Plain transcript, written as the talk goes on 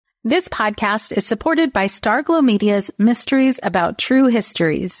This podcast is supported by Starglow Media's Mysteries About True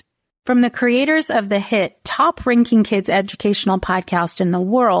Histories. From the creators of the hit top-ranking kids educational podcast in the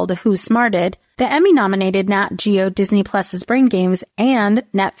world, Who Smarted, the Emmy-nominated Nat Geo Disney Plus's Brain Games, and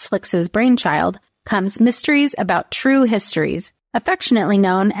Netflix's Brainchild, comes Mysteries About True Histories, affectionately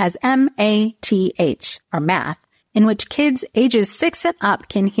known as MATH, or math, in which kids ages 6 and up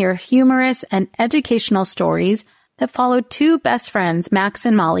can hear humorous and educational stories that follow two best friends, Max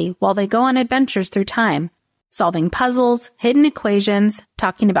and Molly, while they go on adventures through time, solving puzzles, hidden equations,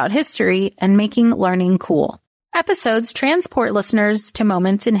 talking about history, and making learning cool. Episodes transport listeners to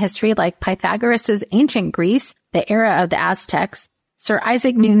moments in history like Pythagoras' ancient Greece, the era of the Aztecs, Sir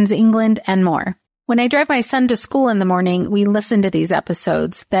Isaac Newton's England, and more. When I drive my son to school in the morning, we listen to these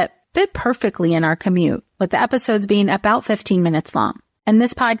episodes that fit perfectly in our commute, with the episodes being about 15 minutes long. And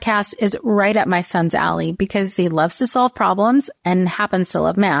this podcast is right up my son's alley because he loves to solve problems and happens to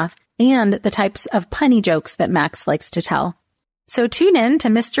love math and the types of punny jokes that Max likes to tell. So tune in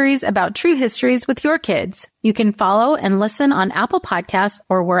to Mysteries About True Histories with your kids. You can follow and listen on Apple Podcasts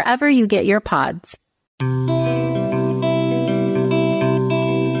or wherever you get your pods.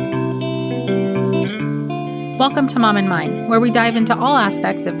 Welcome to Mom and Mind, where we dive into all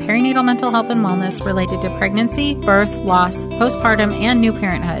aspects of perinatal mental health and wellness related to pregnancy, birth, loss, postpartum, and new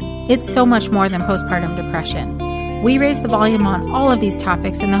parenthood. It's so much more than postpartum depression. We raise the volume on all of these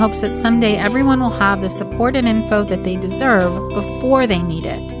topics in the hopes that someday everyone will have the support and info that they deserve before they need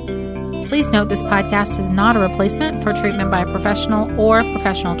it. Please note this podcast is not a replacement for treatment by a professional or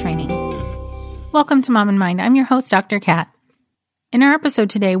professional training. Welcome to Mom and Mind. I'm your host, Dr. Kat. In our episode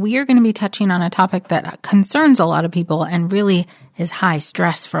today, we are going to be touching on a topic that concerns a lot of people and really is high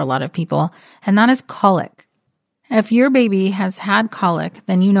stress for a lot of people, and that is colic. If your baby has had colic,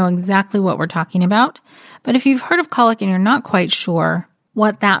 then you know exactly what we're talking about. But if you've heard of colic and you're not quite sure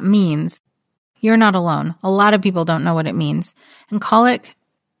what that means, you're not alone. A lot of people don't know what it means. And colic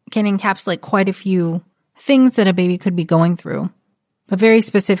can encapsulate quite a few things that a baby could be going through. But very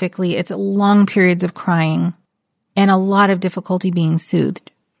specifically, it's long periods of crying and a lot of difficulty being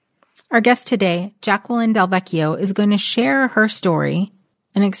soothed. Our guest today, Jacqueline Del Vecchio, is going to share her story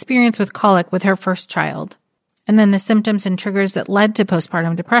and experience with colic with her first child, and then the symptoms and triggers that led to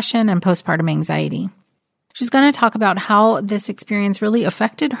postpartum depression and postpartum anxiety. She's going to talk about how this experience really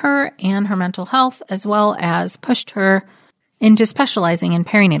affected her and her mental health, as well as pushed her into specializing in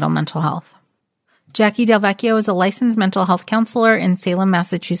perinatal mental health. Jackie Del Vecchio is a licensed mental health counselor in Salem,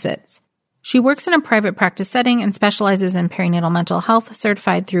 Massachusetts. She works in a private practice setting and specializes in perinatal mental health,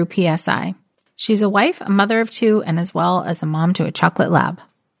 certified through PSI. She's a wife, a mother of two, and as well as a mom to a chocolate lab.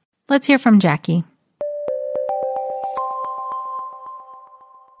 Let's hear from Jackie.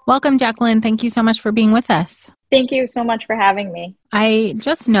 Welcome, Jacqueline. Thank you so much for being with us. Thank you so much for having me. I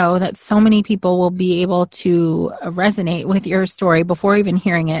just know that so many people will be able to resonate with your story before even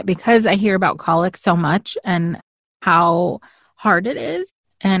hearing it, because I hear about colic so much and how hard it is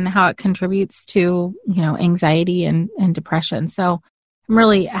and how it contributes to, anxiety and depression. So I'm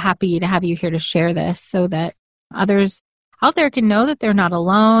really happy to have you here to share this so that others out there can know that they're not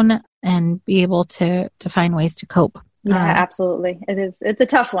alone and be able to find ways to cope. Yeah, absolutely. It's a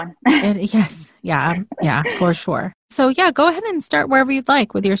tough one. Yes. Yeah, for sure. So go ahead and start wherever you'd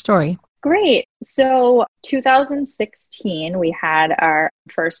like with your story. Great. So 2016, we had our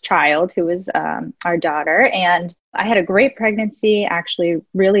first child, who was our daughter, and I had a great pregnancy, actually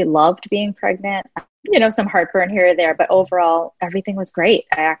really loved being pregnant. Some heartburn here or there, but overall, everything was great.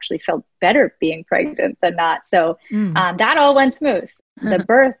 I actually felt better being pregnant than not. So that all went smooth. The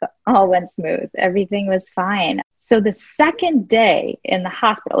birth all went smooth. Everything was fine. So the second day in the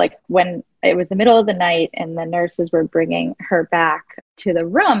hospital, like when it was the middle of the night and the nurses were bringing her back to the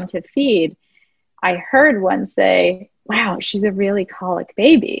room to feed, I heard one say, "Wow, she's a really colic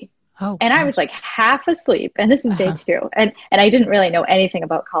baby." Oh, and I was like half asleep. And this was day 2. And I didn't really know anything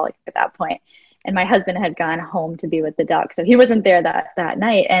about colic at that point. And my husband had gone home to be with the dog. So he wasn't there that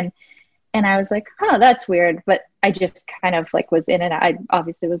night. And I was like, oh, that's weird. But I just kind of was in and I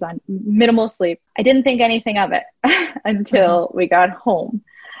obviously was on minimal sleep. I didn't think anything of it until we got home.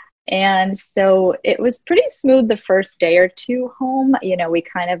 And so it was pretty smooth the first day or two home. We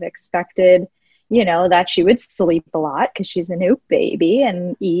kind of expected, that she would sleep a lot because she's a new baby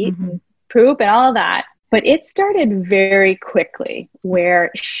and eat and poop and all of that. But it started very quickly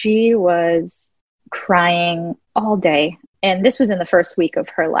where she was crying all day. And this was in the first week of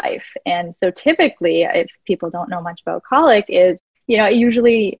her life. And so typically, if people don't know much about colic, it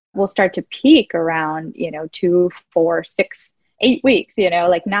usually will start to peak around, 2, 4, 6, 8 weeks,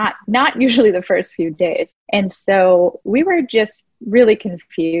 like not usually the first few days. And so we were just really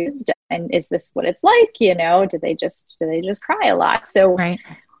confused. And is this what it's like? Do they just cry a lot? So right.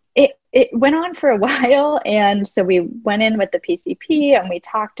 It went on for a while. And so we went in with the PCP and we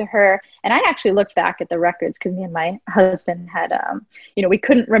talked to her. And I actually looked back at the records because me and my husband had, we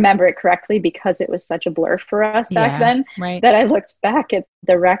couldn't remember it correctly because it was such a blur for us back then, right. that I looked back at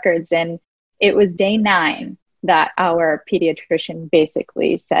the records, and it was day 9 that our pediatrician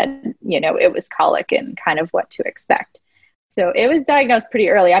basically said, it was colic and kind of what to expect. So it was diagnosed pretty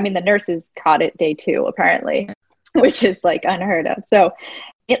early. I mean, the nurses caught it day 2, apparently, which is like unheard of. So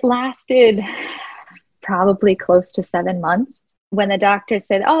it lasted probably close to 7 months. When the doctor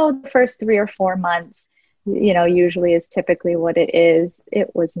said, the first 3 or 4 months, usually is typically what it is.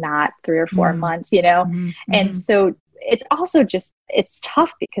 It was not 3 or 4 months, Mm-hmm. And so it's also it's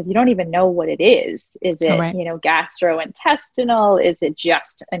tough because you don't even know what it is. Is it, right. Gastrointestinal? Is it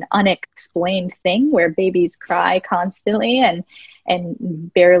just an unexplained thing where babies cry constantly and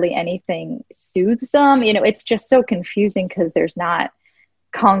barely anything soothes them? It's just so confusing because there's not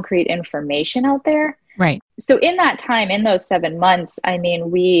concrete information out there. Right. So in that time, in those 7 months, I mean,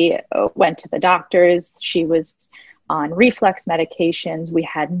 we went to the doctors. She was on reflex medications. We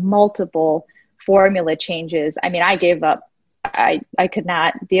had multiple formula changes. I mean, I gave up. I could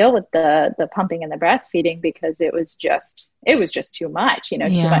not deal with the pumping and the breastfeeding because it was just too much, too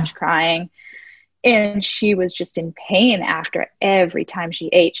much crying. And she was just in pain after every time she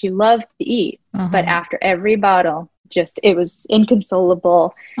ate. She loved to eat, but after every bottle, it was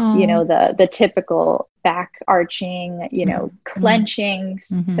inconsolable, the typical back arching, clenching.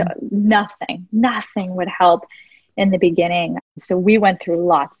 Mm-hmm. So nothing would help in the beginning. So we went through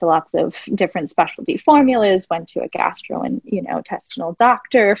lots of different specialty formulas, went to a gastro and, intestinal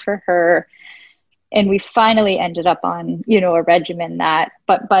doctor for her. And we finally ended up on, a regimen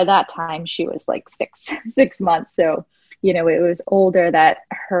but by that time she was like six months. So, it was older that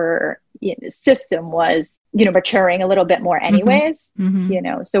her system was, maturing a little bit more anyways,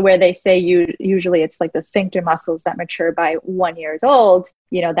 Mm-hmm. So where they say usually it's like the sphincter muscles that mature by 1 year old,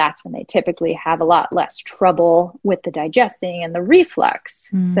 that's when they typically have a lot less trouble with the digesting and the reflux.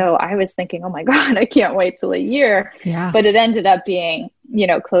 Mm-hmm. So I was thinking, oh my God, I can't wait till a year. Yeah. But it ended up being,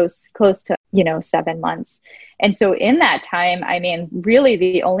 close to, 7 months. And so in that time, I mean, really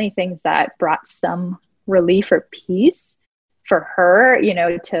the only things that brought some relief or peace for her,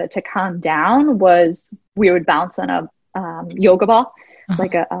 to calm down was we would bounce on a yoga ball,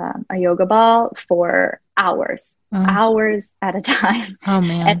 like a yoga ball for hours at a time. Oh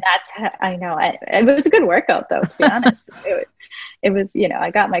man. And that's how, I know it was a good workout though, to be honest. It was,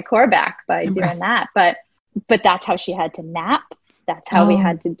 I got my core back by doing that, but that's how she had to nap. That's how we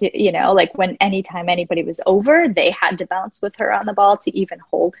had to do, like anytime anybody was over, they had to bounce with her on the ball to even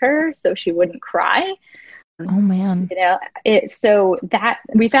hold her so she wouldn't cry. Oh man. So that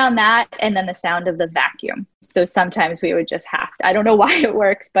we found that, and then the sound of the vacuum. So sometimes we would just have to, I don't know why it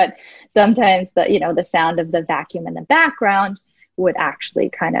works, but sometimes the sound of the vacuum in the background would actually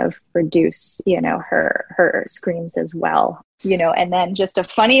kind of reduce, her screams as well. And then just a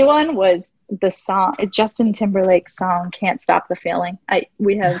funny one was the song, Justin Timberlake's song, Can't Stop the Feeling.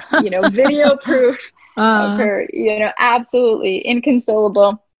 We have, video proof of her, absolutely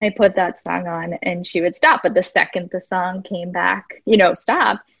inconsolable. I put that song on and she would stop. But the second the song came back,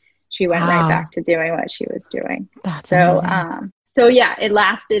 stopped, she went right back to doing what she was doing. That's amazing. So yeah, it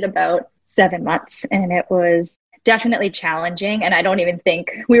lasted about 7 months and it was definitely challenging. And I don't even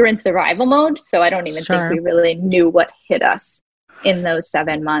think we were in survival mode. So I don't even think we really knew what hit us in those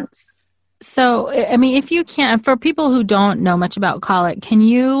 7 months. So, I mean, if you can, for people who don't know much about colic, can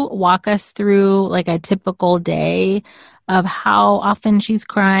you walk us through like a typical day of how often she's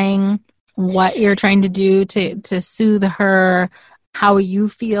crying, what you're trying to do to soothe her, how you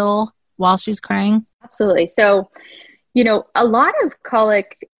feel while she's crying? Absolutely. So, a lot of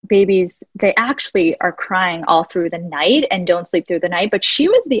colic babies, they actually are crying all through the night and don't sleep through the night. But she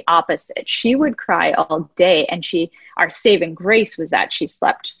was the opposite. She would cry all day, and our saving grace was that she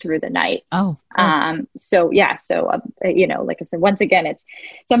slept through the night. Oh, so yeah. So, like I said, once again, it's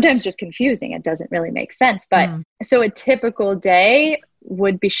sometimes just confusing. It doesn't really make sense. But so a typical day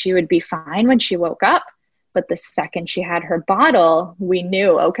would be, she would be fine when she woke up. But the second she had her bottle, we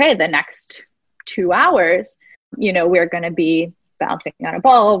knew, okay, the next 2 hours, we're going to be bouncing on a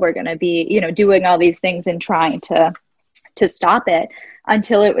ball. We're going to be, doing all these things and trying to stop it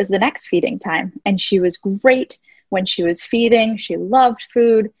until it was the next feeding time. And she was great when she was feeding. She loved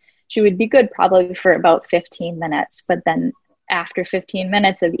food. She would be good probably for about 15 minutes. But then after 15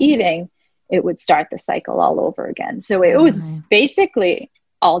 minutes of eating, it would start the cycle all over again. So it was basically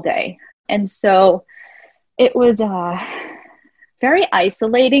all day. And so it was very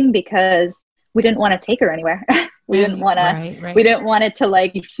isolating because we didn't want to take her anywhere. We didn't want to, we didn't want it to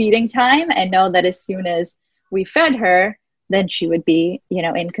like feeding time and know that as soon as we fed her, then she would be,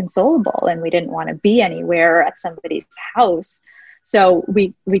 inconsolable, and we didn't want to be anywhere at somebody's house. So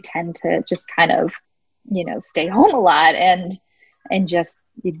we tend to just kind of, stay home a lot and just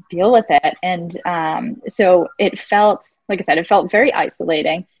deal with it. And so it felt, like I said, it felt very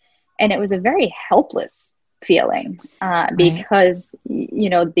isolating, and it was a very helpless feeling because,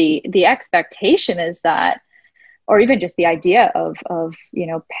 the expectation is that, or even just the idea of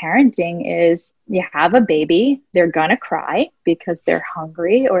parenting is you have a baby, they're going to cry because they're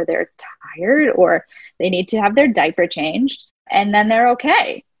hungry or they're tired or they need to have their diaper changed, and then they're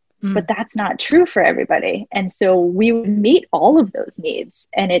okay. But that's not true for everybody. And so we would meet all of those needs,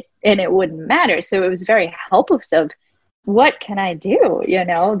 and it wouldn't matter. So it was very helpless of, what can I do?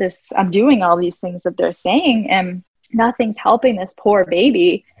 I'm doing all these things that they're saying, and nothing's helping this poor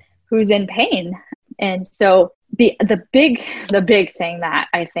baby who's in pain. And so the big thing that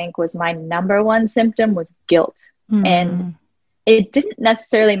I think was my number one symptom was guilt. And it didn't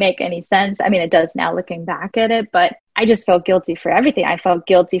necessarily make any sense. I mean, it does now looking back at it, but I just felt guilty for everything. I felt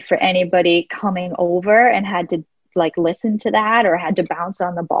guilty for anybody coming over and had to like listen to that, or had to bounce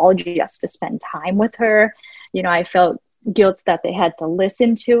on the ball just to spend time with her. I felt guilt that they had to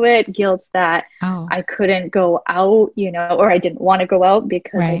listen to it, guilt that I couldn't go out, or I didn't want to go out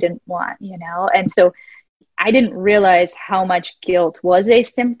because I didn't want, and so I didn't realize how much guilt was a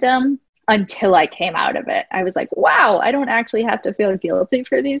symptom until I came out of it. I was like, wow, I don't actually have to feel guilty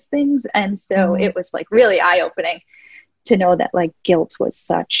for these things. And so it was like really eye-opening to know that like guilt was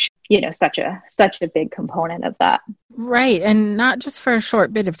such a big component of that. Right. And not just for a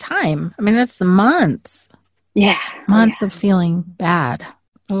short bit of time. I mean, that's the months. Yeah. Months of feeling bad.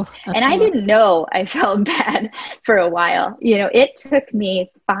 Oh, and I didn't know I felt bad for a while. It took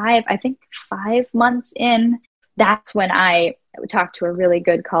me 5 months in. That's when I talked to a really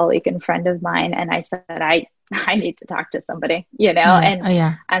good colleague and friend of mine. And I said, I need to talk to somebody,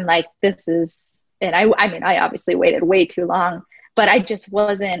 I'm like, this is, and I obviously waited way too long, but I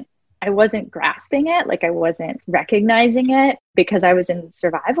wasn't grasping it. Like I wasn't recognizing it because I was in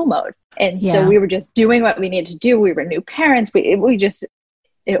survival mode. And so we were just doing what we needed to do. We were new parents.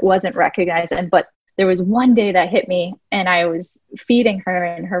 It wasn't recognized. But there was one day that hit me, and I was feeding her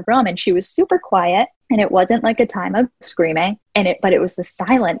in her room, and she was super quiet, and it wasn't like a time of screaming, but it was the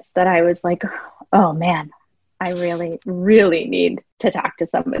silence that I was like, oh man, I really, really need to talk to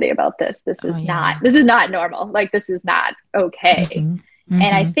somebody about this. This is not normal. Like, this is not okay. And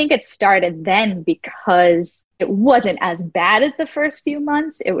I think it started then because it wasn't as bad as the first few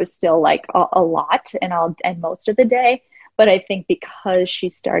months. It was still like a lot and most of the day. But I think because she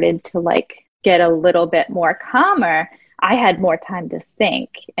started to like get a little bit more calmer, I had more time to think,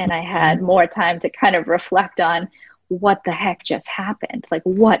 and I had more time to kind of reflect on what the heck just happened? Like,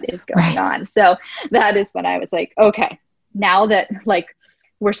 what is going on? So that is when I was like, okay, now that like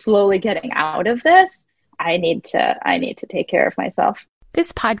we're slowly getting out of this, I need to take care of myself.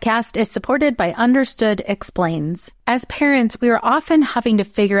 This podcast is supported by Understood Explains. As parents, we are often having to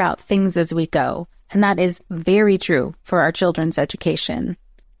figure out things as we go, and that is very true for our children's education.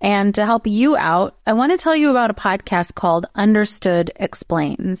 And to help you out, I want to tell you about a podcast called Understood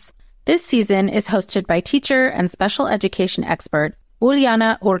Explains. This season is hosted by teacher and special education expert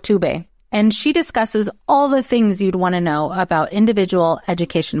Juliana Urtubey, and she discusses all the things you'd want to know about individual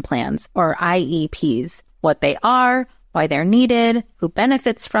education plans, or IEPs, what they are, why they're needed, who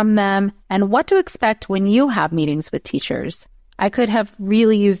benefits from them, and what to expect when you have meetings with teachers. I could have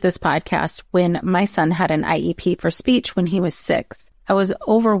really used this podcast when my son had an IEP for speech when he was 6. I was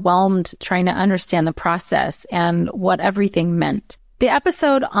overwhelmed trying to understand the process and what everything meant. The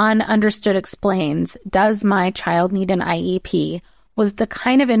episode on Understood Explains, Does My Child Need an IEP?, was the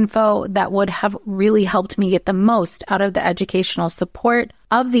kind of info that would have really helped me get the most out of the educational support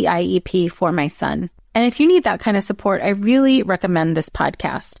of the IEP for my son. And if you need that kind of support, I really recommend this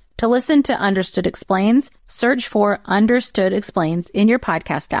podcast. To listen to Understood Explains, search for Understood Explains in your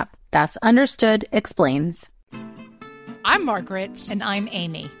podcast app. That's Understood Explains. I'm Margaret. And I'm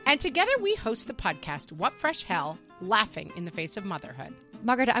Amy. And together we host the podcast, What Fresh Hell? Laughing in the Face of Motherhood.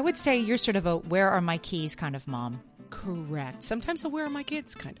 Margaret, I would say you're sort of a where are my keys kind of mom. Correct. Sometimes a where are my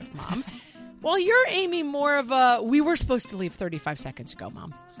kids kind of mom. Well, you're, Amy, more of a we were supposed to leave 35 seconds ago,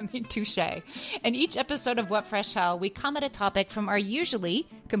 mom. I mean, touche. In each episode of What Fresh Hell, we come at a topic from our usually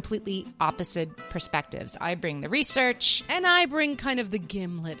completely opposite perspectives. I bring the research. And I bring kind of the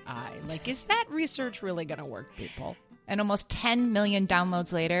gimlet eye. Like, is that research really going to work, people? And almost 10 million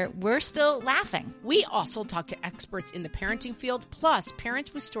downloads later, we're still laughing. We also talk to experts in the parenting field, plus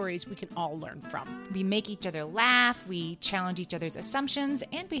parents with stories we can all learn from. We make each other laugh, we challenge each other's assumptions,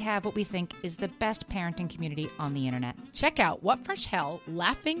 and we have what we think is the best parenting community on the internet. Check out What Fresh Hell,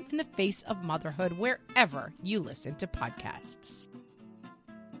 Laughing in the Face of Motherhood, wherever you listen to podcasts.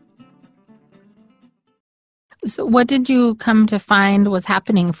 So what did you come to find was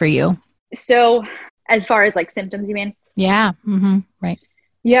happening for you? So as far as like symptoms, you mean? Yeah. Mm-hmm. Right.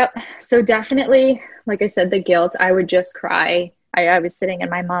 Yep. So definitely, like I said, the guilt. I would just cry. I was sitting in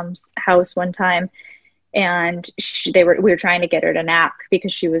my mom's house one time, and we were trying to get her to nap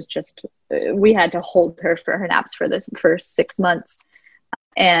because she was just, we had to hold her for her naps for 6 months.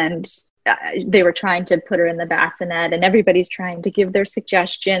 And they were trying to put her in the bassinet, and everybody's trying to give their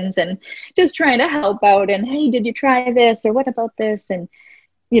suggestions and just trying to help out. And, hey, did you try this? Or what about this? And,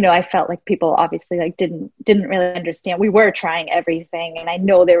 you know, I felt like people obviously like didn't really understand. We were trying everything, and I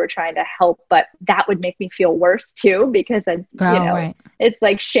know they were trying to help, but that would make me feel worse too, because right. It's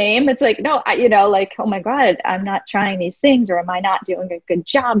like shame. It's like, no, like, oh my God, I'm not trying these things, or am I not doing a good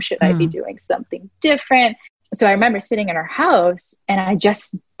job? Should I be doing something different? So I remember sitting in her house, and I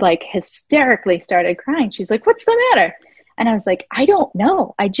just like hysterically started crying. She's like, what's the matter? And I was like, I don't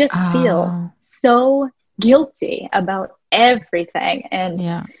know. I just feel so guilty about everything.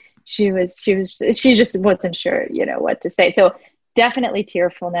 And she just wasn't sure, what to say. So definitely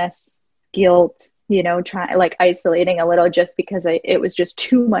tearfulness, guilt, trying, like, isolating a little, just because it was just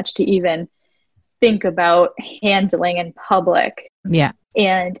too much to even think about handling in public. Yeah.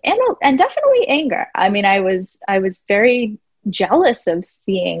 And definitely anger. I mean, I was very jealous of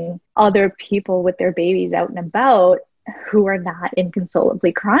seeing other people with their babies out and about who are not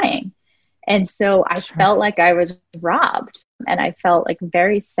inconsolably crying. And so I felt like I was robbed, and I felt like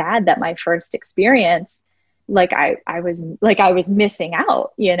very sad that my first experience, like I was missing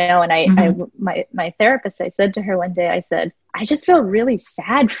out, and my therapist, I said to her one day, I said, I just feel really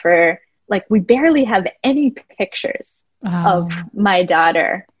sad for, like, we barely have any pictures of my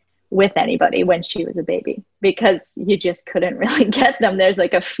daughter with anybody when she was a baby, because you just couldn't really get them. There's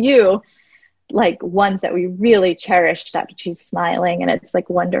like a few, like, ones that we really cherished that she's smiling and it's like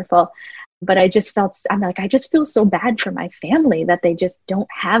wonderful. But I just feel so bad for my family that they just don't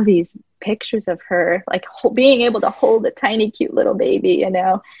have these pictures of her, like, being able to hold a tiny, cute little baby,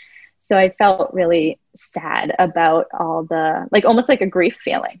 So I felt really sad about all the, like, almost like a grief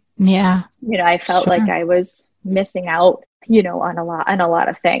feeling. Yeah. I felt like I was missing out, on a lot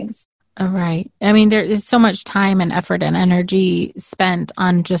of things. All right. I mean, there is so much time and effort and energy spent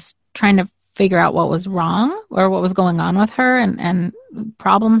on just trying to figure out what was wrong or what was going on with her, and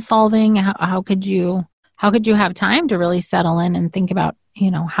problem solving. How could you have time to really settle in and think about,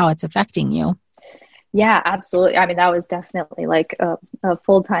 how it's affecting you? Yeah, absolutely. I mean, that was definitely like a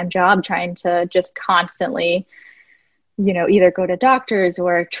full-time job, trying to just constantly, either go to doctors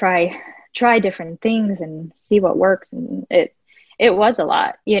or try different things and see what works. And it was a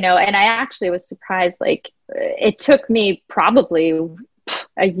lot, and I actually was surprised. Like, it took me probably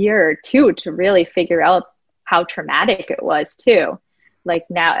a year or two to really figure out how traumatic it was too. Like,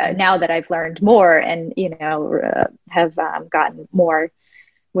 now that I've learned more and, have gotten more,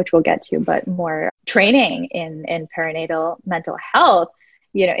 which we'll get to, but more training in perinatal mental health,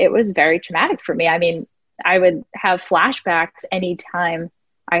 it was very traumatic for me. I mean, I would have flashbacks anytime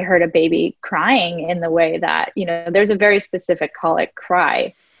I heard a baby crying in the way that, there's a very specific colic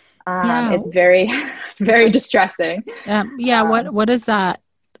cry. It's very, very distressing. What is that?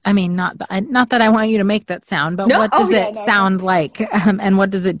 I mean, not that I want you to make that sound, but what does it sound like? And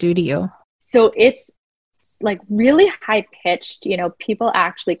what does it do to you? So it's like really high pitched, people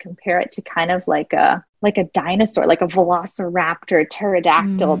actually compare it to kind of like a dinosaur, like a velociraptor,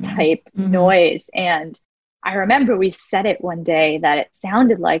 pterodactyl type noise. And I remember we said it one day that it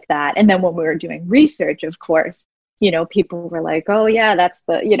sounded like that. And then when we were doing research, of course, people were like, oh yeah, that's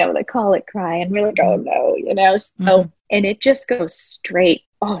the, the colic cry. And we're like, oh no, so, and it just goes straight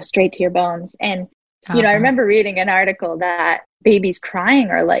to your bones. And, I remember reading an article that babies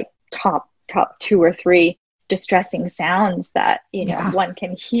crying are like top 2 or 3 distressing sounds that, one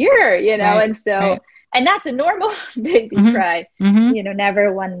can hear, and so, and that's a normal baby cry, never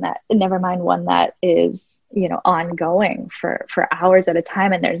mind one that is, ongoing for hours at a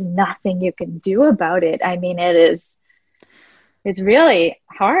time, and there's nothing you can do about it. I mean, it's really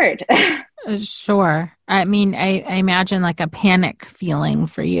hard. Sure. I mean, I imagine like a panic feeling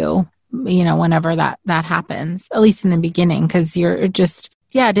for you, whenever that happens, at least in the beginning, because you're just,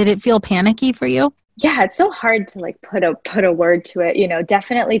 did it feel panicky for you? Yeah, it's so hard to like put a word to it,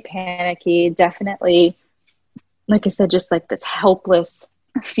 definitely panicky, definitely, like I said, just like this helpless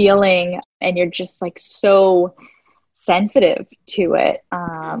feeling, and you're just like so sensitive to it,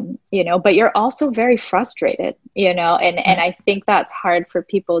 but you're also very frustrated, and I think that's hard for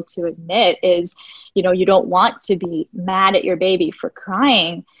people to admit is, you don't want to be mad at your baby for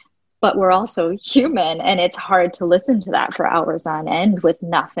crying, but we're also human, and it's hard to listen to that for hours on end with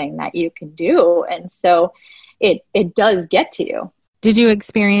nothing that you can do. And so it does get to you. Did you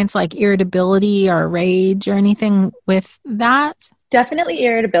experience like irritability or rage or anything with that? Definitely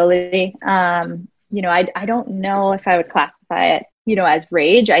irritability. I don't know if I would classify it, as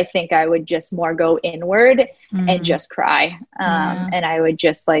rage. I think I would just more go inward and just cry. And I would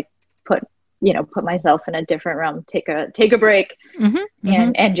just like put myself in a different realm, take a break,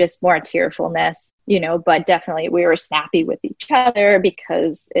 and just more tearfulness, but definitely we were snappy with each other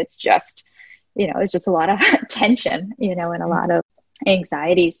because it's just a lot of tension, and a lot of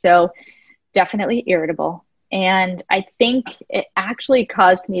anxiety. So definitely irritable. And I think it actually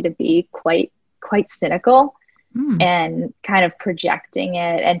caused me to be quite cynical and kind of projecting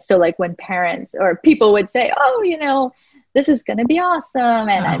it. And so like when parents or people would say, oh, this is going to be awesome.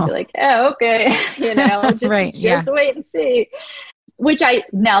 And I'd be like, oh, okay. Just, right, just wait and see, which I,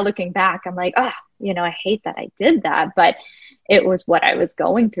 now looking back, I'm like, I hate that I did that, but it was what I was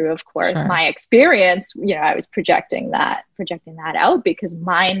going through. Of course, Sure. My experience, I was projecting that out because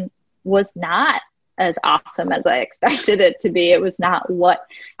mine was not as awesome as I expected it to be. It was not what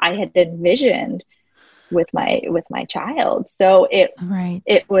I had envisioned with my child. So it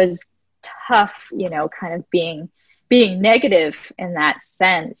was tough, kind of being negative in that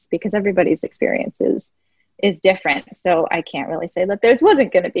sense because everybody's experience is different. So I can't really say that theirs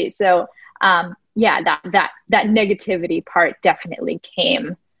wasn't going to be. So that negativity part definitely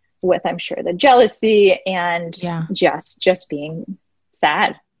came with, I'm sure, the jealousy and just being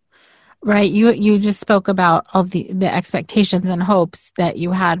sad. Right. You just spoke about all the expectations and hopes that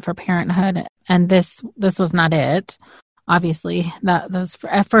you had for parenthood. And this was not it. Obviously, those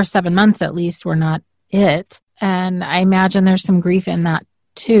first 7 months at least were not it. And I imagine there's some grief in that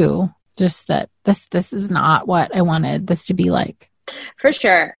too. Just that this is not what I wanted this to be like. For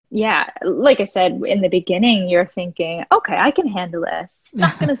sure. Yeah. Like I said, in the beginning, you're thinking, okay, I can handle this. I'm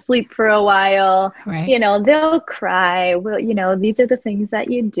not going to sleep for a while. Right. They'll cry. Well, these are the things that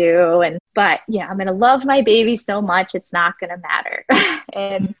you do. But I'm going to love my baby so much. It's not going to matter.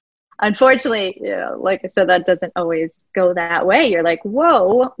 And unfortunately, like I said, that doesn't always go that way. You're like,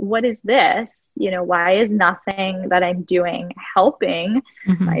 whoa, what is this? Why is nothing that I'm doing helping?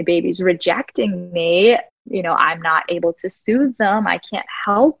 My baby's rejecting me. I'm not able to soothe them. I can't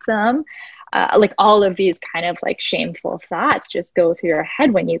help them. Like all of these kind of like shameful thoughts just go through your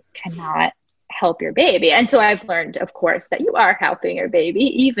head when you cannot help your baby. And so I've learned, of course, that you are helping your baby,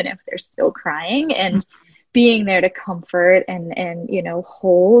 even if they're still crying, and being there to comfort and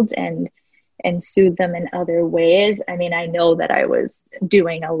hold and soothe them in other ways. I mean, I know that I was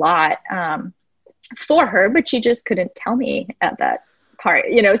doing a lot for her, but she just couldn't tell me at that part,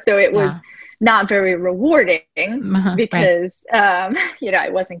 so it was not very rewarding because, I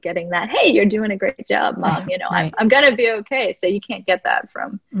wasn't getting that, hey, you're doing a great job, Mom, right. I'm going to be okay. So you can't get that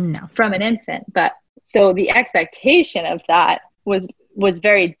from an infant. But so the expectation of that was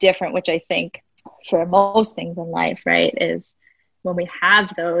very different, which I think for most things in life, right, is when we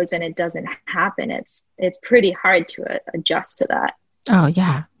have those and it doesn't happen, it's pretty hard to adjust to that. Oh,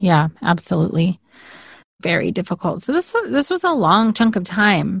 yeah. Yeah, absolutely. Very difficult. So this was a long chunk of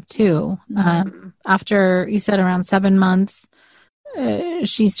time too. After you said around 7 months,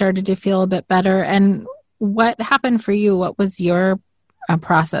 she started to feel a bit better. And what happened for you? What was your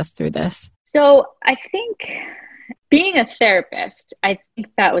process through this? So I think being a therapist, I think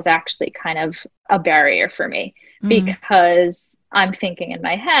that was actually kind of a barrier for me because I'm thinking in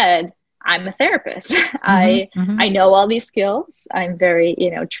my head, I'm a therapist. I know all these skills. I'm very,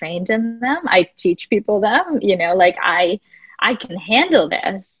 trained in them. I teach people them, like I can handle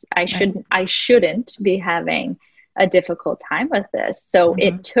this. I shouldn't be having a difficult time with this. So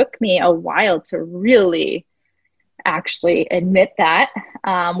it took me a while to really actually admit that,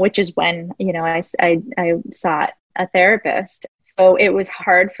 which is when, I sought a therapist. So it was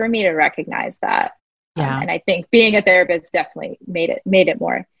hard for me to recognize that. And I think being a therapist definitely made it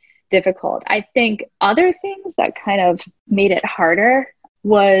more difficult. I think other things that kind of made it harder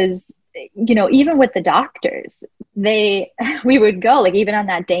was, even with the doctors, we would go, like, even on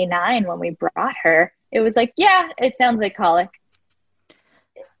that day 9 when we brought her, it was like, yeah, it sounds like colic,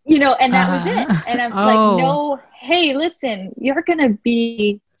 and that was it. And I'm like, no, hey, listen, you're going to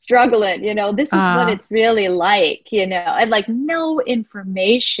be struggling, this is what it's really like, and like no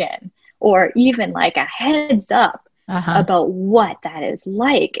information or even like a heads up about what that is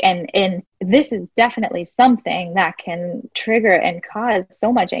like. And this is definitely something that can trigger and cause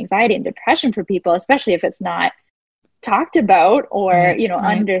so much anxiety and depression for people, especially if it's not talked about or,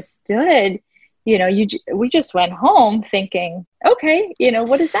 understood. We just went home thinking, okay,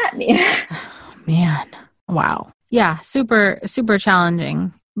 what does that mean? Oh, man. Wow. Yeah. Super, super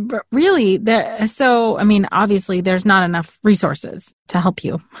challenging. But really, obviously there's not enough resources to help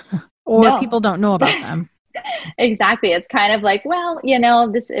you or people don't know about them. Exactly. It's kind of like, well,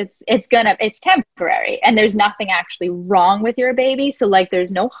 it's temporary and there's nothing actually wrong with your baby. So like,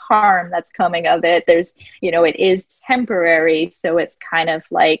 there's no harm that's coming of it. There's, it is temporary. So it's kind of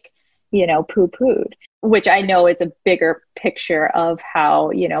like, poo-pooed, which I know is a bigger picture of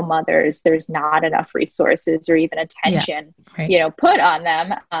how, mothers, there's not enough resources or even attention, put on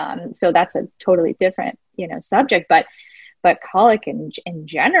them. So that's a totally different, subject, but colic in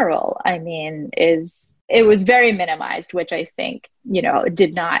general, I mean, it was very minimized, which I think,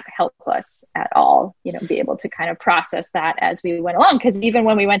 did not help us at all, be able to kind of process that as we went along. Because even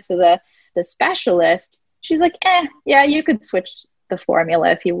when we went to the specialist, she's like, yeah, you could switch the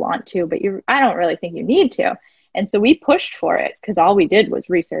formula if you want to, but I don't really think you need to. And so we pushed for it because all we did was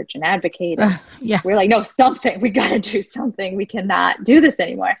research and advocate. We're like, no, we got to do something. We cannot do this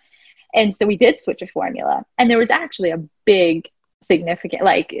anymore. And so we did switch a formula. And there was actually a big,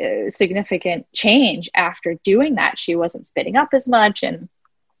 significant change after doing that. She wasn't spitting up as much and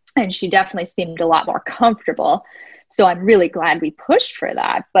she definitely seemed a lot more comfortable. So I'm really glad we pushed for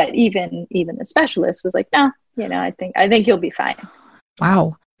that. But even the specialist was like, no, I think you'll be fine.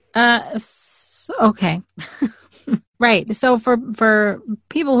 Wow. Okay. Right. So for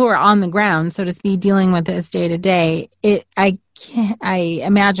people who are on the ground, so to speak, dealing with this day to day, I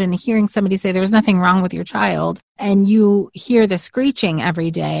imagine hearing somebody say there's nothing wrong with your child and you hear the screeching every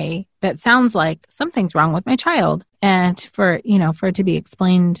day that sounds like something's wrong with my child. And for it to be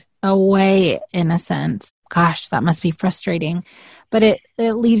explained away in a sense, gosh, that must be frustrating. But it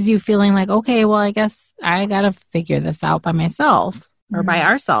leaves you feeling like, okay, well, I guess I got to figure this out by myself or by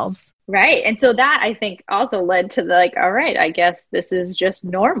ourselves. Right. And so that I think also led to all right, I guess this is just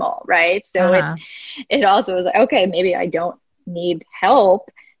normal. Right. So it also was like, okay, maybe I don't need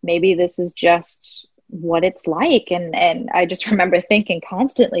help. Maybe this is just what it's like. And I just remember thinking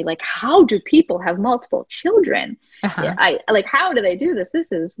constantly, like, how do people have multiple children? How do they do this?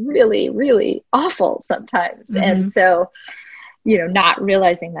 This is really, really awful sometimes. Mm-hmm. And so, not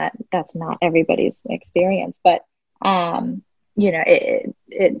realizing that that's not everybody's experience, but,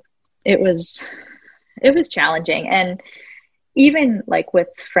 it was challenging. And even like with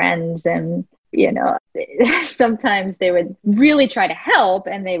friends and, sometimes they would really try to help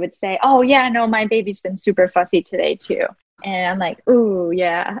and they would say, oh yeah, no, my baby's been super fussy today too. And I'm like, ooh,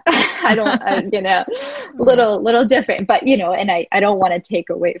 yeah, little different, but, and I don't want to take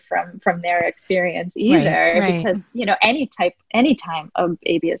away from their experience either, right. Because, anytime a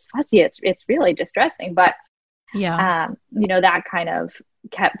baby is fussy, it's really distressing, but that kind of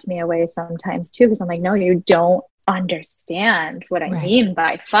kept me away sometimes too, because I'm like, no, you don't understand what I mean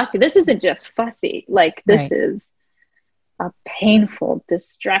by fussy. This isn't just fussy. Like this is a painful,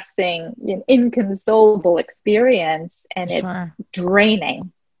 distressing, inconsolable experience. And it's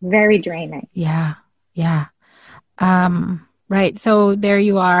draining, very draining. Yeah. Yeah. Right. So there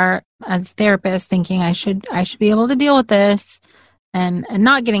you are as a therapist thinking I should be able to deal with this and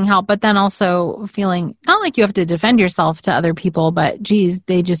not getting help, but then also feeling not like you have to defend yourself to other people, but geez,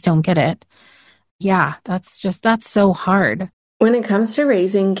 they just don't get it. Yeah. That's so hard. When it comes to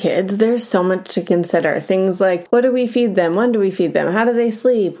raising kids, there's so much to consider. Things like, what do we feed them? When do we feed them? How do they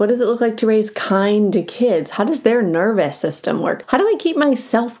sleep? What does it look like to raise kind kids? How does their nervous system work? How do I keep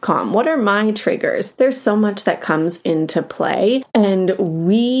myself calm? What are my triggers? There's so much that comes into play. And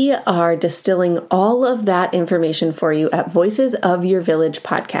we are distilling all of that information for you at Voices of Your Village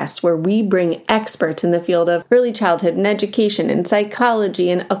podcast, where we bring experts in the field of early childhood and education and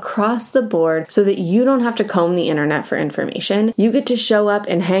psychology and across the board so that you don't have to comb the internet for information. one, you get to show up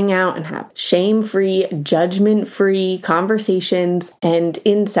and hang out and have shame-free, judgment-free conversations and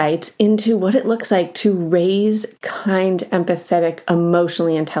insights into what it looks like to raise kind, empathetic,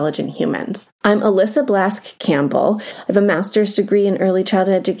 emotionally intelligent humans. I'm Alyssa Blask Campbell. I have a master's degree in early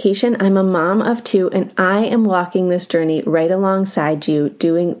childhood education. I'm a mom of 2, and I am walking this journey right alongside you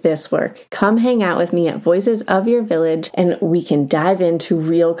doing this work. Come hang out with me at Voices of Your Village, and we can dive into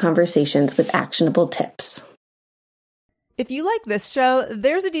real conversations with actionable tips. If you like this show,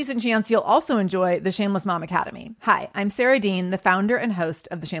 there's a decent chance you'll also enjoy the Shameless Mom Academy. Hi, I'm Sarah Dean, the founder and host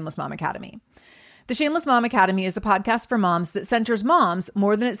of the Shameless Mom Academy. The Shameless Mom Academy is a podcast for moms that centers moms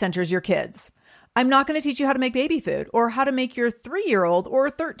more than it centers your kids. I'm not going to teach you how to make baby food or how to make your 3-year-old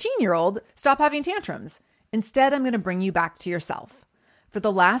or 13-year-old stop having tantrums. Instead, I'm going to bring you back to yourself. For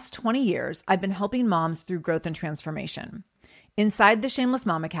the last 20 years, I've been helping moms through growth and transformation. Inside the Shameless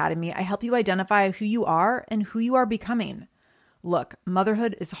Mom Academy, I help you identify who you are and who you are becoming. Look,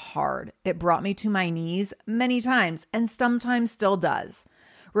 motherhood is hard. It brought me to my knees many times and sometimes still does.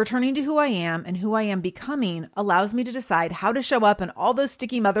 Returning to who I am and who I am becoming allows me to decide how to show up in all those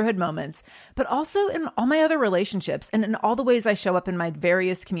sticky motherhood moments, but also in all my other relationships and in all the ways I show up in my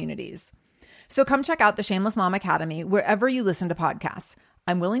various communities. So come check out the Shameless Mom Academy wherever you listen to podcasts.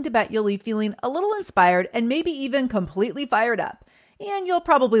 I'm willing to bet you'll leave feeling a little inspired and maybe even completely fired up. And you'll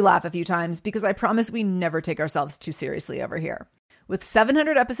probably laugh a few times because I promise we never take ourselves too seriously over here. With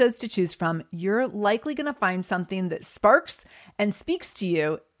 700 episodes to choose from, you're likely going to find something that sparks and speaks to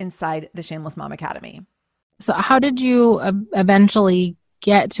you inside the Shameless Mom Academy. So how did you eventually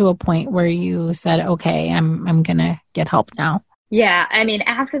get to a point where you said, okay, I'm going to get help now? Yeah. I mean,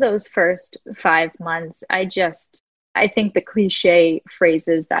 after those first 5 months, I think the cliche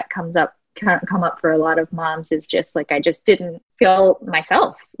phrases that come up for a lot of moms is just like, I just didn't feel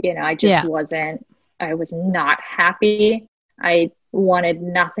myself. I just I was not happy. I wanted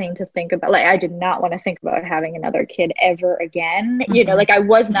nothing to think about. Like, I did not want to think about having another kid ever again. Mm-hmm. I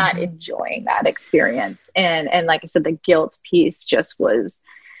was not enjoying that experience. And like I said, the guilt piece just was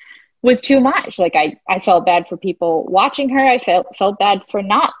too much. Like I felt bad for people watching her. I felt bad for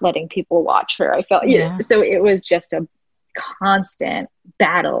not letting people watch her. So it was just a constant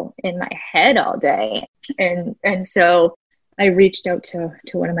battle in my head all day. And so I reached out to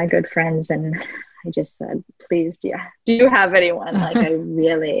one of my good friends and I just said, please, do you have anyone? Like, I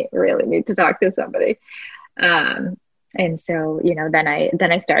really, really need to talk to somebody. And so, then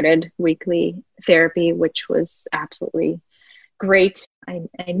I started weekly therapy, which was absolutely great.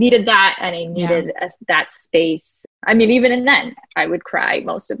 I needed that, and I needed that space. I mean, even then, I would cry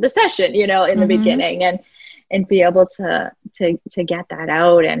most of the session, in the beginning, and be able to get that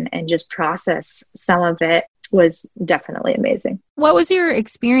out and just process some of it was definitely amazing. What was your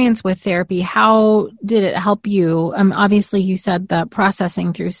experience with therapy? How did it help you? Obviously, you said the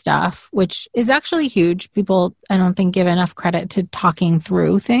processing through stuff, which is actually huge. People, I don't think, give enough credit to talking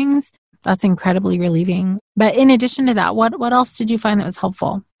through things. That's incredibly relieving. But in addition to that, what else did you find that was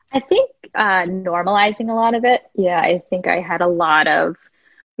helpful? I think normalizing a lot of it. Yeah, I think I had a lot of,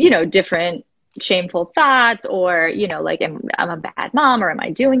 different shameful thoughts or, like, I'm a bad mom, or am I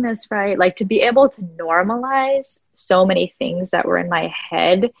doing this right? Like, to be able to normalize so many things that were in my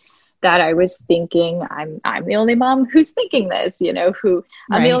head that I was thinking, I'm the only mom who's thinking this,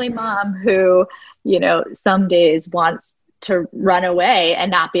 I'm the only mom who, some days wants to run away and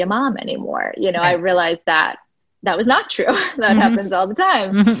not be a mom anymore. I realized that was not true. That happens all the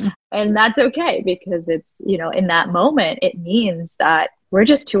time. And that's okay, because it's, in that moment, it means that we're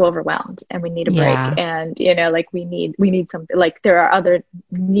just too overwhelmed and we need a break. And, we need something, like, there are other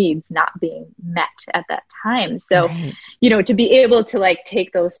needs not being met at that time. So, to be able to, like,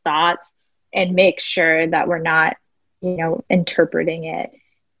 take those thoughts and make sure that we're not, interpreting it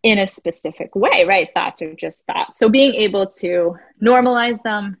in a specific way, right? Thoughts are just thoughts. So being able to normalize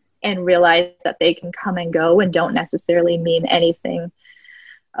them and realize that they can come and go and don't necessarily mean anything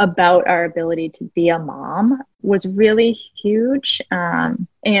about our ability to be a mom was really huge.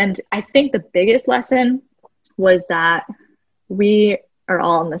 And I think the biggest lesson was that we are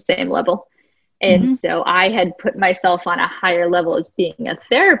all on the same level. And so I had put myself on a higher level as being a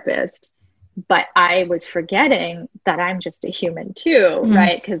therapist, but I was forgetting that I'm just a human too,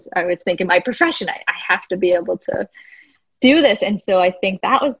 right? Because I was thinking my profession, I have to be able to do this. And so I think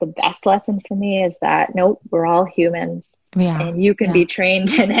that was the best lesson for me, is that, nope, we're all humans. And you can be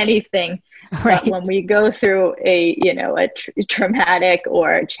trained in anything. But when we go through a traumatic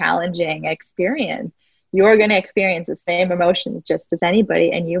or challenging experience, you're going to experience the same emotions just as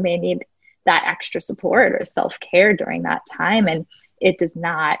anybody. And you may need that extra support or self-care during that time. And it does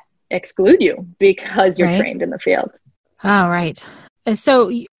not exclude you because you're trained in the field. Oh, right. So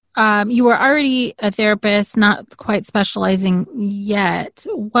you were already a therapist, not quite specializing yet.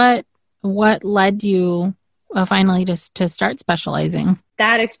 What led you finally to start specializing?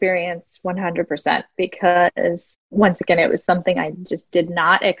 That experience 100%, because once again, it was something I just did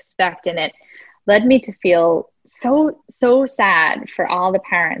not expect. And it led me to feel so sad for all the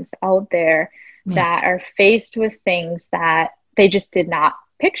parents out there that are faced with things that they just did not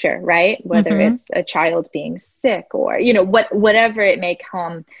picture, right? Whether it's a child being sick or, whatever it may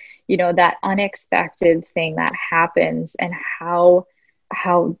come, that unexpected thing that happens, and how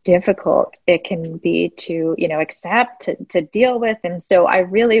difficult it can be to, accept, to deal with. And so I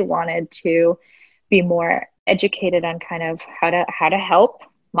really wanted to be more educated on kind of how to help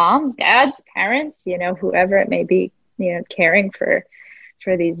moms, dads, parents, whoever it may be, caring for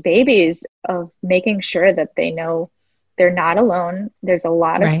these babies, of making sure that they know they're not alone. There's a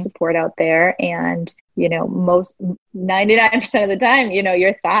lot of support out there. And, most 99% of the time,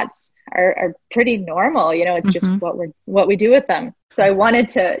 your thoughts are pretty normal. It's just what we do with them. So I wanted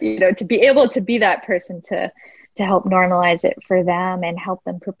to, to be able to be that person to help normalize it for them and help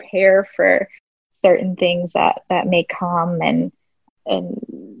them prepare for certain things that may come, and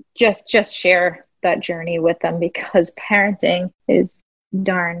just share that journey with them, because parenting is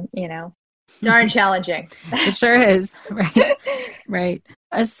darn challenging. It sure is. Right. Right.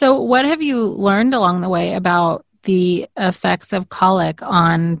 So what have you learned along the way about the effects of colic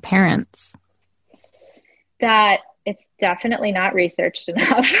on parents? That it's definitely not researched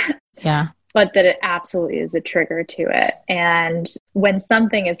enough. Yeah. But that it absolutely is a trigger to it. And when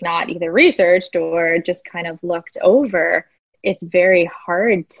something is not either researched or just kind of looked over, it's very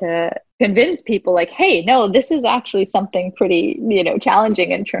hard to convince people like, hey, no, this is actually something pretty,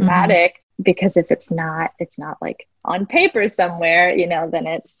 challenging and traumatic. Because if it's not like on paper somewhere, then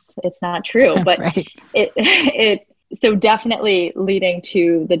it's not true. But right. it so definitely leading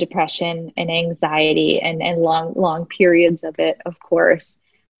to the depression and anxiety and long periods of it, of course,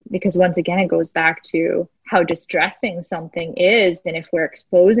 because once again, it goes back to how distressing something is. And if we're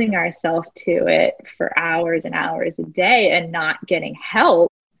exposing ourselves to it for hours and hours a day and not getting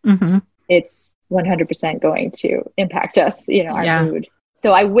help, it's 100% going to impact us, our mood.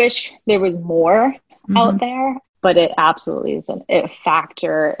 So I wish there was more out there, but it absolutely is a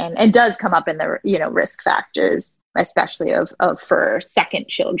factor, and it does come up in the, risk factors, especially of for second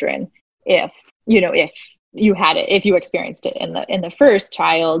children. If you experienced it in the first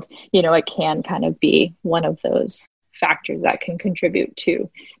child, it can kind of be one of those factors that can contribute to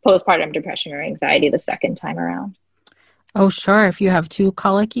postpartum depression or anxiety the second time around. Oh, sure. If you have two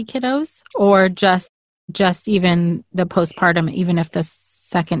colicky kiddos, or just even the postpartum, even if the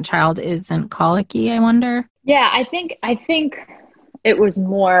second child isn't colicky, I wonder. Yeah, I think it was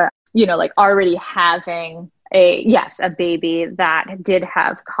more, like already having a baby that did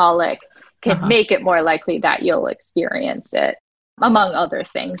have colic can make it more likely that you'll experience it, among other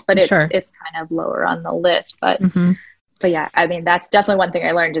things. But it's kind of lower on the list. But yeah, I mean, that's definitely one thing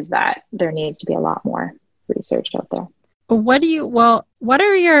I learned, is that there needs to be a lot more research out there. What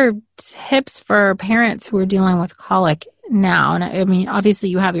are your tips for parents who are dealing with colic now? And I mean, obviously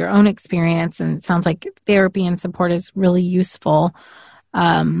you have your own experience, and it sounds like therapy and support is really useful.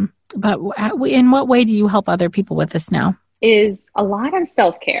 But in what way do you help other people with this now? Is a lot of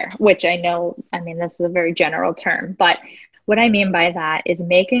self-care, which this is a very general term, but what I mean by that is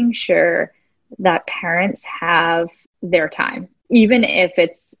making sure that parents have their time, even if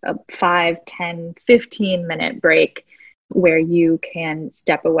it's a 5, 10, 15-minute break where you can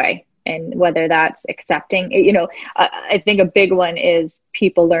step away. And whether that's accepting, I think a big one is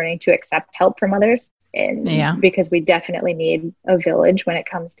people learning to accept help from others. And because we definitely need a village when it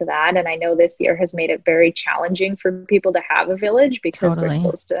comes to that. And I know this year has made it very challenging for people to have a village, because we're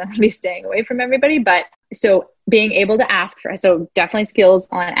supposed to be staying away from everybody. But so being able to so definitely skills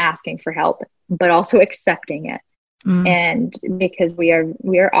on asking for help, but also accepting it. And because we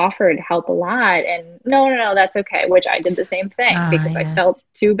are offered help a lot, and no, that's okay, which I did the same thing because I felt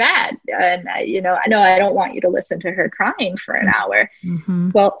too bad. And I don't want you to listen to her crying for an hour.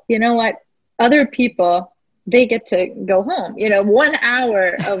 Well, you know what? Other people, they get to go home. 1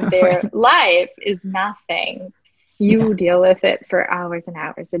 hour of their life is nothing. You deal with it for hours and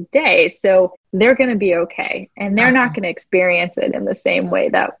hours a day. So they're going to be okay. And they're not going to experience it in the same way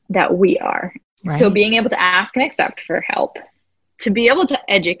that we are. Right. So being able to ask and accept for help, to be able to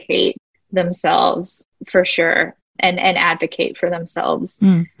educate themselves for sure, and advocate for themselves,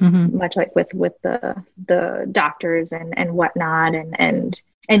 much like with the doctors and whatnot, and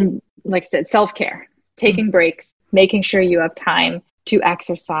like I said, self-care, taking breaks, making sure you have time to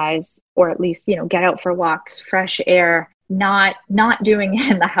exercise, or at least, get out for walks, fresh air, not doing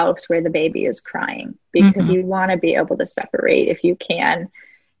it in the house where the baby is crying, because you want to be able to separate if you can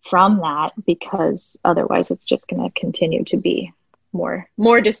from that, because otherwise it's just going to continue to be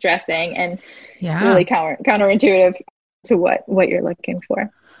more distressing and really counterintuitive to what you're looking for.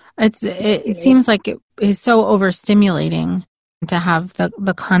 It seems like it is so overstimulating to have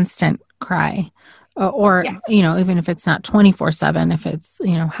the constant cry, or yes. Even if it's not 24/7, if it's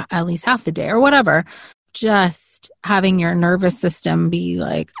at least half the day or whatever, just having your nervous system be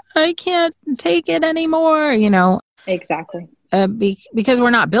like, I can't take it anymore. Exactly. Because we're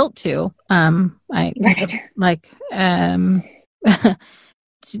not built to.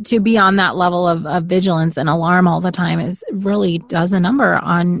 To be on that level of vigilance and alarm all the time really does a number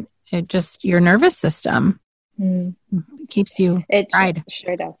on just your nervous system. It keeps you fried.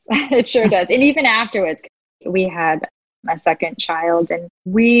 Sure does. It sure does. And even afterwards, we had a second child, and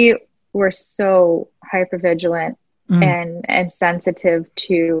we were so hypervigilant and sensitive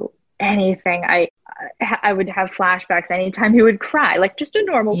to anything. I would have flashbacks anytime he would cry, like just a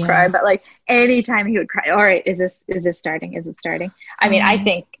normal cry, but like anytime he would cry, all right, is this starting? Is it starting? I mean, I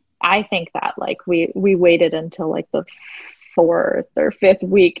think that like we waited until like the 4th or 5th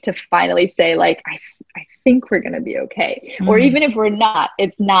week to finally say like, I think we're going to be okay. Or even if we're not,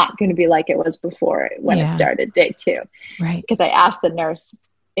 it's not going to be like it was before when it started day 2. Right. Because I asked the nurse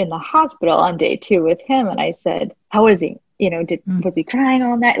in the hospital on day 2 with him, and I said, how was he? Was he crying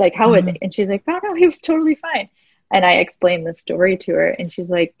all night? Like, how was it? And she's like, oh no, he was totally fine. And I explained the story to her, and she's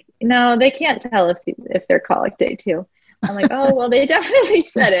like, no, they can't tell if they're colic day 2. I'm like, oh, well, they definitely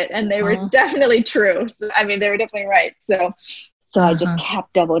said it, and they were definitely true. So, I mean, they were definitely right. So I just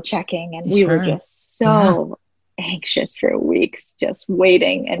kept double checking, and we were just so anxious for weeks, just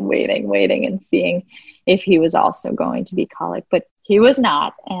waiting and seeing if he was also going to be colic, but he was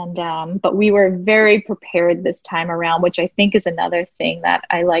not. And, but we were very prepared this time around, which I think is another thing that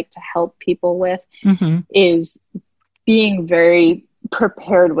I like to help people with, is being very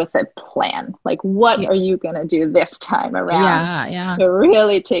prepared with a plan. Like, what are you going to do this time around to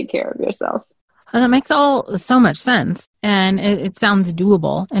really take care of yourself? That makes so much sense. And it sounds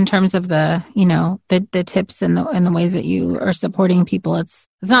doable in terms of the tips and the ways that you are supporting people. It's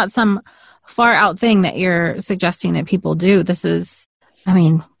not some far out thing that you're suggesting that people do. This is, I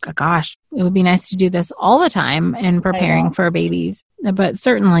mean, gosh, it would be nice to do this all the time in preparing for babies. But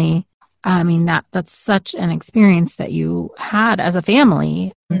certainly, I mean, that's such an experience that you had as a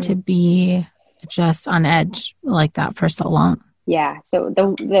family to be just on edge like that for so long. Yeah. So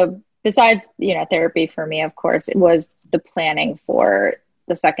the besides, therapy for me, of course, it was the planning for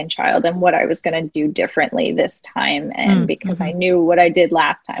the second child and what I was going to do differently this time. And because I knew what I did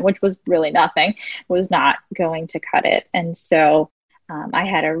last time, which was really nothing, was not going to cut it. And so I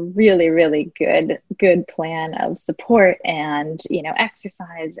had a really, really good plan of support and,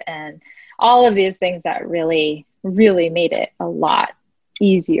 exercise and all of these things that really, really made it a lot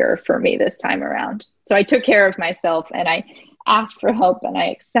easier for me this time around. So I took care of myself, and I asked for help, and I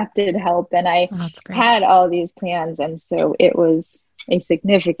accepted help, and I had all these plans. And so it was a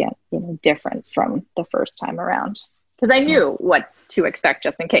significant, difference from the first time around, because I knew what to expect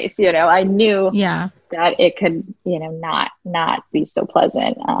just in case, I knew that it could, not be so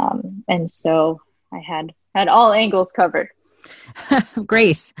pleasant. And so I had all angles covered.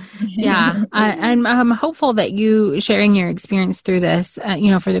 Great. Yeah. I'm hopeful that you sharing your experience through this,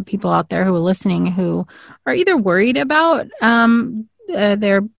 for the people out there who are listening, who are either worried about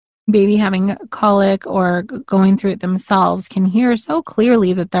their baby having colic or going through it themselves, can hear so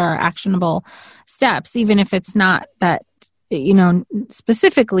clearly that there are actionable steps, even if it's not that,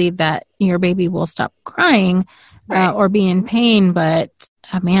 specifically that your baby will stop crying or be in pain. But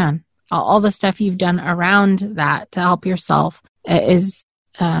man, all the stuff you've done around that to help yourself is,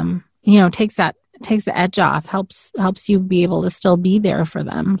 takes the edge off, helps you be able to still be there for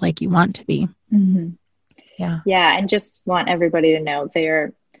them like you want to be. Yeah. And just want everybody to know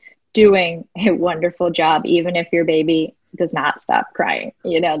they're doing a wonderful job, even if your baby does not stop crying.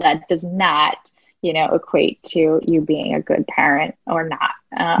 That does not, equate to you being a good parent or not,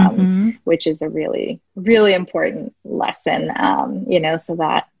 which is a really, really important lesson, so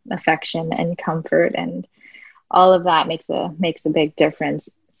that affection and comfort and all of that makes a big difference.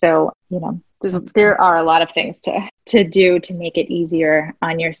 So, there are a lot of things to do to make it easier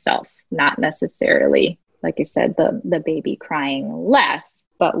on yourself, not necessarily, like you said, the baby crying less,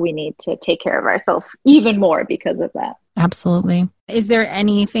 but we need to take care of ourselves even more because of that. Absolutely. Is there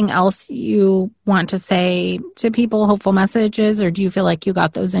anything else you want to say to people, hopeful messages, or do you feel like you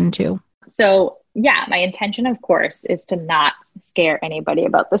got those in too? So yeah, my intention, of course, is to not scare anybody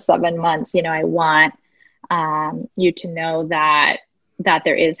about the 7 months. I want you to know that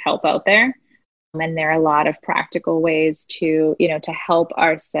there is help out there. And there are a lot of practical ways to help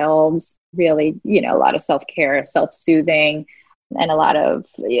ourselves really, a lot of self-care, self-soothing, and a lot of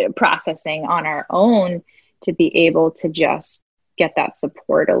processing on our own to be able to just get that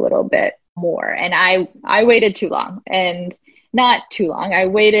support a little bit more. And I waited too long, and not too long. I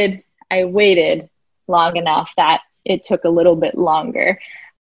waited long enough that it took a little bit longer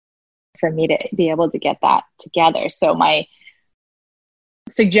for me to be able to get that together. So my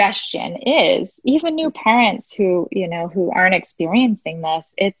suggestion is, even new parents who aren't experiencing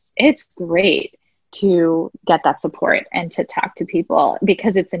this, it's great to get that support and to talk to people,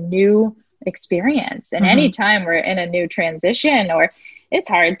 because it's a new experience. And anytime we're in a new transition, or it's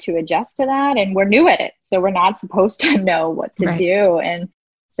hard to adjust to that, and we're new at it, so we're not supposed to know what to do. And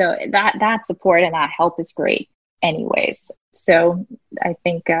so that support and that help is great anyways. So I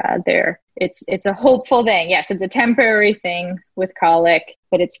think it's a hopeful thing. Yes, it's a temporary thing with colic,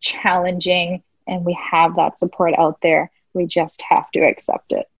 but it's challenging, and we have that support out there. We just have to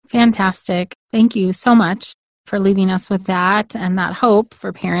accept it. Fantastic. Thank you so much for leaving us with that and that hope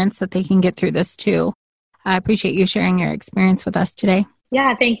for parents that they can get through this too. I appreciate you sharing your experience with us today.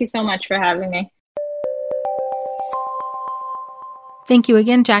 Yeah, thank you so much for having me. Thank you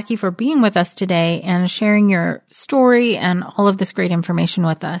again, Jackie, for being with us today and sharing your story and all of this great information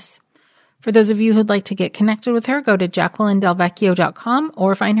with us. For those of you who'd like to get connected with her, go to JacquelineDelVecchio.com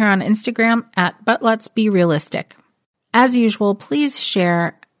or find her on Instagram at ButLet'sBeRealistic. As usual, please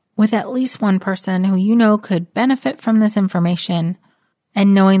share with at least one person who you know could benefit from this information,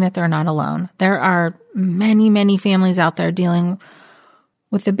 and knowing that they're not alone. There are many, many families out there dealing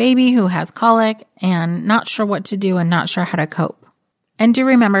with a baby who has colic and not sure what to do and not sure how to cope. And do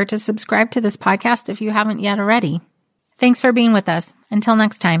remember to subscribe to this podcast if you haven't yet already. Thanks for being with us. Until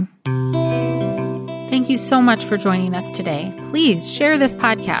next time. Thank you so much for joining us today. Please share this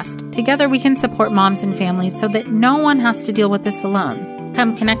podcast. Together we can support moms and families so that no one has to deal with this alone.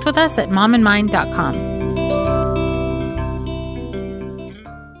 Come connect with us at momandmind.com.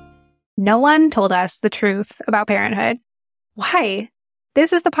 No one told us the truth about parenthood. Why?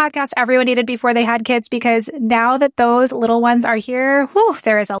 This is the podcast everyone needed before they had kids, because now that those little ones are here,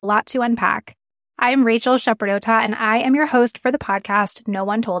 there is a lot to unpack. I'm Rachel Shepardota, and I am your host for the podcast No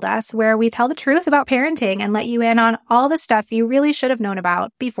One Told Us, where we tell the truth about parenting and let you in on all the stuff you really should have known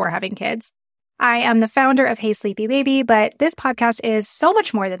about before having kids. I am the founder of Hey Sleepy Baby, but this podcast is so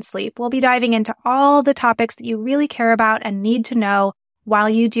much more than sleep. We'll be diving into all the topics that you really care about and need to know while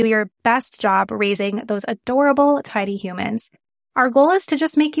you do your best job raising those adorable, tiny humans. Our goal is to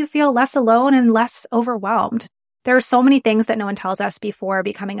just make you feel less alone and less overwhelmed. There are so many things that no one tells us before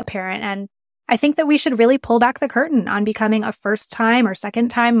becoming a parent, and I think that we should really pull back the curtain on becoming a first-time or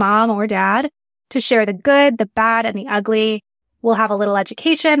second-time mom or dad to share the good, the bad, and the ugly. We'll have a little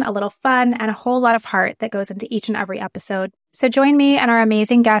education, a little fun, and a whole lot of heart that goes into each and every episode. So join me and our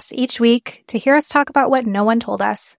amazing guests each week to hear us talk about what no one told us.